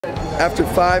After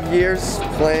 5 years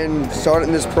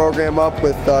starting this program up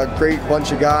with a great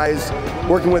bunch of guys,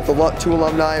 working with the 2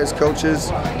 alumni as coaches,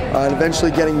 and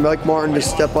eventually getting Mike Martin to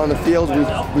step on the field,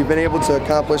 we've been able to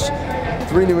accomplish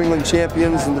 3 New England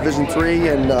champions in Division III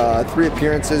and 3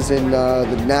 appearances in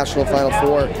the National Final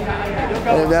Four.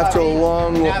 And after a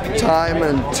long time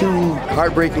and 2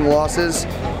 heartbreaking losses,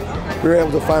 we were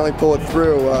able to finally pull it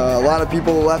through. A lot of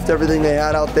people left everything they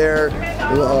had out there.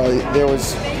 There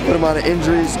was a good amount of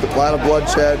injuries, a lot of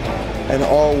bloodshed, and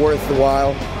all worth the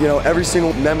while. You know, every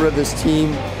single member of this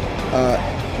team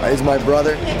is my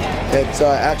brother. It's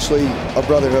actually a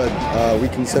brotherhood. We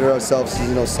consider ourselves,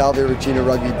 Salve Regina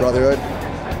Rugby Brotherhood,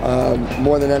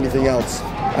 more than anything else.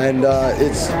 And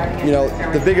it's,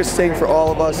 the biggest thing for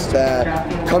all of us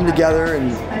to come together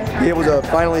and be able to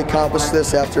finally accomplish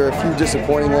this after a few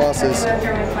disappointing losses.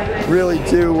 Really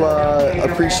do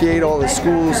appreciate all the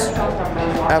school's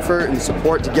effort and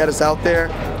support to get us out there,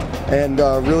 and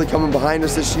really coming behind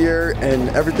us this year, and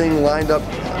everything lined up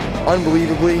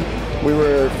unbelievably. We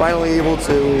were finally able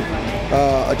to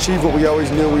achieve what we always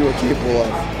knew we were capable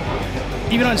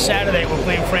of. Even on Saturday, we're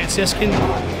playing Franciscan.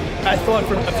 I thought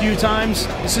for a few times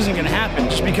this isn't going to happen,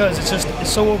 just because it's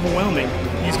so overwhelming.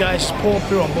 These guys just pull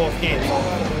through on both games.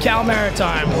 Cal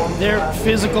Maritime, they're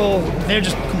physical. They're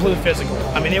just completely physical.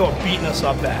 I mean, they were beating us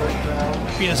up bad.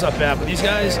 But these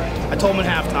guys, I told them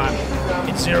at halftime,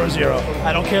 it's 0-0.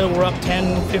 I don't care that we're up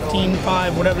 10, 15,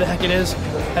 5, whatever the heck it is.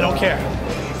 I don't care.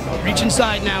 Reach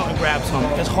inside now and grab some.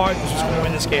 It's hard because we're going to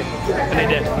win this game, and they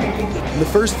did. In the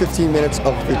first 15 minutes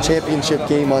of the championship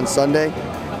game on Sunday,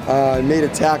 I made a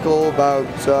tackle about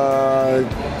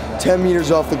 10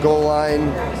 meters off the goal line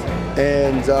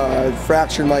and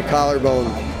fractured my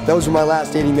collarbone. Those were my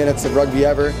last 80 minutes of rugby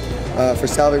ever for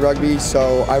Salve Rugby,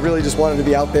 so I really just wanted to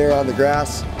be out there on the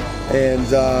grass, and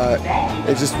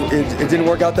it didn't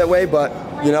work out that way, but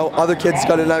other kids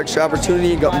got an extra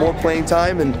opportunity and got more playing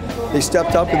time, and they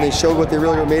stepped up and they showed what they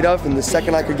really were made of. And the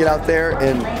second I could get out there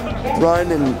and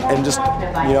run and just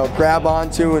grab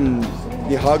onto and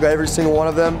hug every single one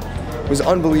of them, was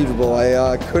unbelievable.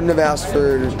 I couldn't have asked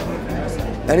for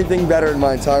anything better in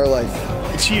my entire life.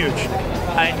 It's huge.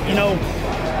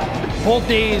 Both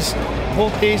days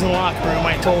in the locker room,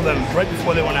 I told them right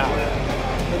before they went out,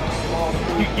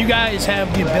 you guys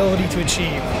have the ability to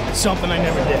achieve something I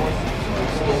never did.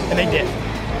 And they did.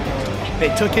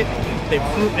 They took it, they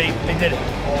proved, they did it.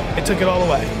 They took it all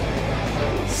the way.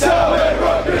 Salve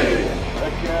Rugby!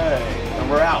 Okay,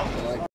 and we're out.